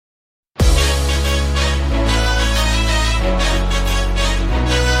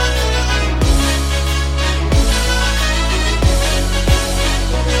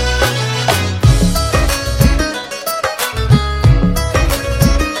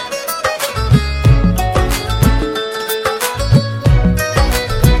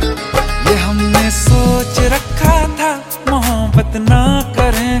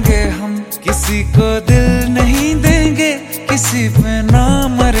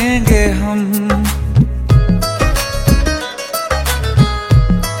हम।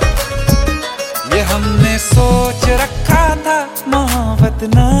 ये हमने सोच रखा था मोहब्बत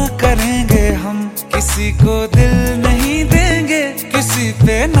ना करेंगे हम, किसी को दिल नहीं देंगे, किसी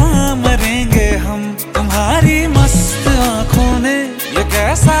पे ना मरेंगे हम। तुम्हारी मस्त आंखों ने ये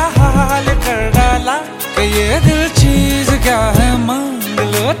कैसा हाल कर डाला कि ये दिल चीज क्या है, मांग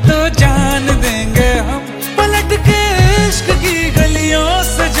लो तो जान देंगे हम। पलट के इश्क की गलियों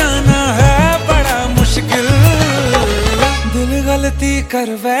से जाना है बड़ा मुश्किल। दिल गलती कर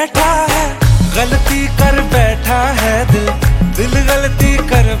बैठा है, गलती कर बैठा है दिल। दिल गलती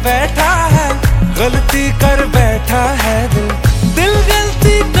कर बैठा है, गलती कर बैठा है दिल। दिल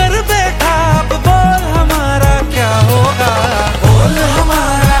गलती कर बैठा, अब बोल हमारा क्या होगा। बोल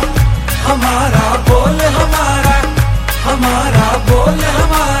हमारा, हमारा बोल हमारा, हमारा बोल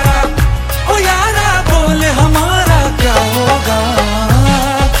हमारा, ओ यारा बोल हमारा क्या होगा।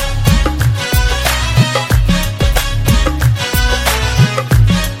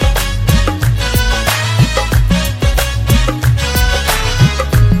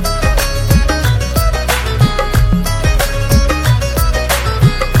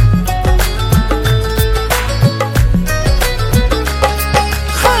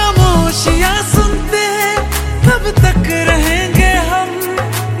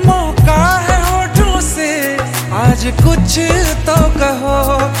 आज कुछ तो कहो,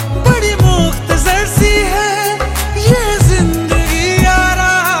 बड़ी मुख्तसर सी है ये जिंदगी यारा।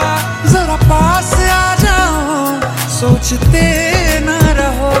 जरा पास आ जाओ, सोचते ना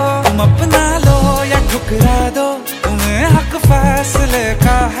रहो। तुम अपना लो या ठुकरा दो, तुम्हें हक फैसले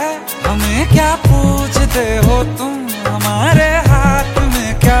का है। हमें क्या पूछते हो तुम, हमारे हाथ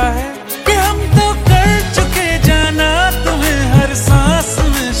में क्या है कि हम तो कर चुके जाना तुम्हें हर सांस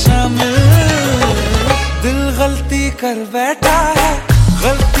में शामिल। दिल गलती कर बैठा है,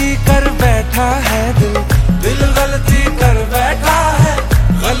 गलती कर बैठा है दिल। दिल गलती कर बैठा है,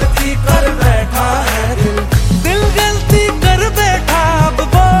 गलती कर बैठा है दिल। दिल गलती कर बैठा, अब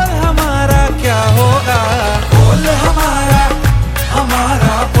बोल हमारा क्या होगा। बोल हमारा,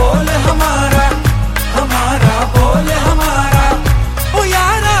 हमारा बोल हमारा, हमारा बोल हमारा, ओ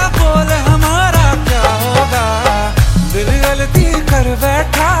यारा बोल हमारा क्या होगा। दिल गलती कर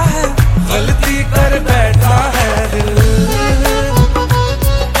बैठा है, गलती कर बैठा है दिल।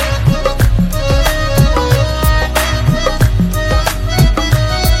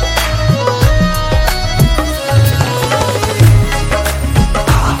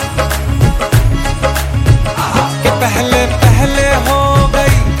 कि पहले पहले हो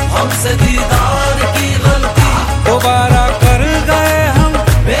गई हमसे दीदार की गलती, दोबारा कर गए हम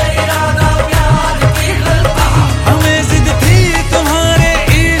बेइरादा प्यार की गलती। हमें जिद थी तुम्हारे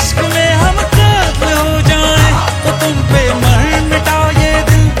इश्क में हम काबिल हो जाएं, तो तुम पे मर मिटाओ ये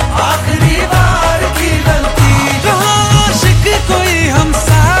दिल आखिरी बार की गलती। कहाँ आशिक कोई हम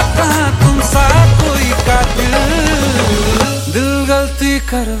साथ, कहाँ तुम साथ कोई कातिल। दिल गलती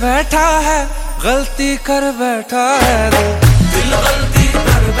कर बैठा है, गलती कर बैठा है दिल। दिल गलती